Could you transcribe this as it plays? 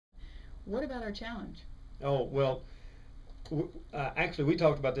what about our challenge? Oh, well, actually, we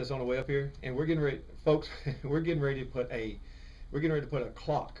talked about this on the way up here, and we're getting ready, folks. We're getting ready to put a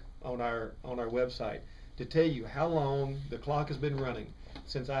clock on our website to tell you how long the clock has been running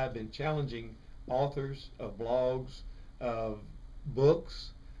since I have been challenging authors of blogs, of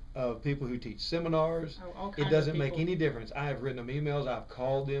books, of people who teach seminars. Oh, all It kinds of doesn't make people. any difference. I have written them emails. I've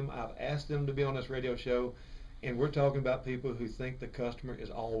called them. I've asked them to be on this radio show, and we're talking about people who think the customer is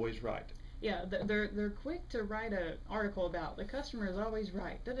always right. Yeah, they're quick to write an article about the customer is always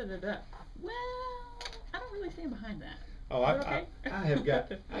right. Da da da da. Well, I don't really stand behind that. Oh, Is that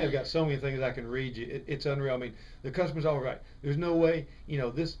okay? I have got so many things I can read you. It's unreal. I mean, the customer's all right. There's no way,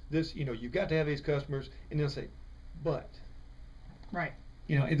 you've got to have these customers, and they'll say, but, Right.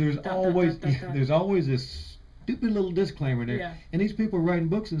 there's Dot dot always, dot dot dot. there's always this stupid little disclaimer there. Yeah. And these people are writing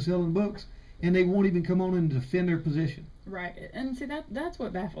books and selling books, and they won't even come on and defend their position. Right, and see that's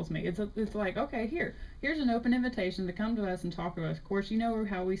what baffles me. It's like, okay, here's an open invitation to come to us and talk to us. Of course, you know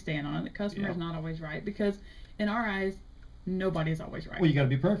how we stand on it. The customer Yeah. is not always right because in our eyes, nobody's always right. Well, you got to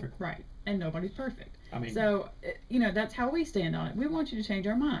be perfect. Right, and nobody's perfect. I mean, So that's how we stand on it. We want you to change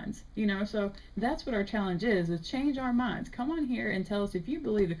our minds. So that's what our challenge is change our minds. Come on here and tell us if you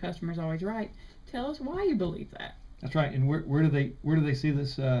believe the customer's always right. Tell us why you believe that. that's right. And where do they see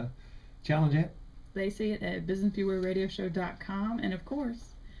this challenge at? They see it at businessbewareRadioshow.com, and of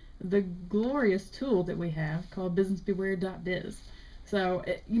course, the glorious tool that we have called businessbeware.biz. So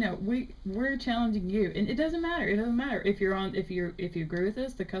we're challenging you, and it doesn't matter. It doesn't matter if you agree with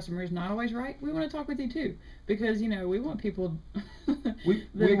us. The customer is not always right. We want to talk with you too, because we want people. We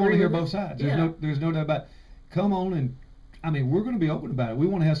want to hear both sides. Yeah. There's no doubt about it. Come on, and I mean, we're going to be open about it. We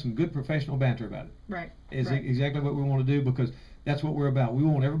want to have some good professional banter about it. Right. Is right. exactly what we want to do, because that's what we're about. We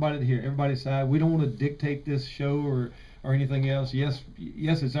want everybody to hear everybody's side. We don't want to dictate this show or anything else. Yes,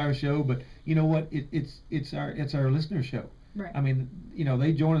 it's our show, but you know what? It's our listener show. Right. I mean,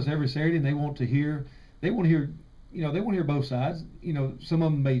 they join us every Saturday, and they want to hear they want to hear both sides. Some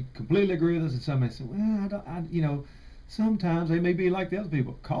of them may completely agree with us, and some may say, well, I don't, sometimes they may be like the other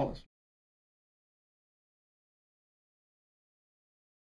people. Call us.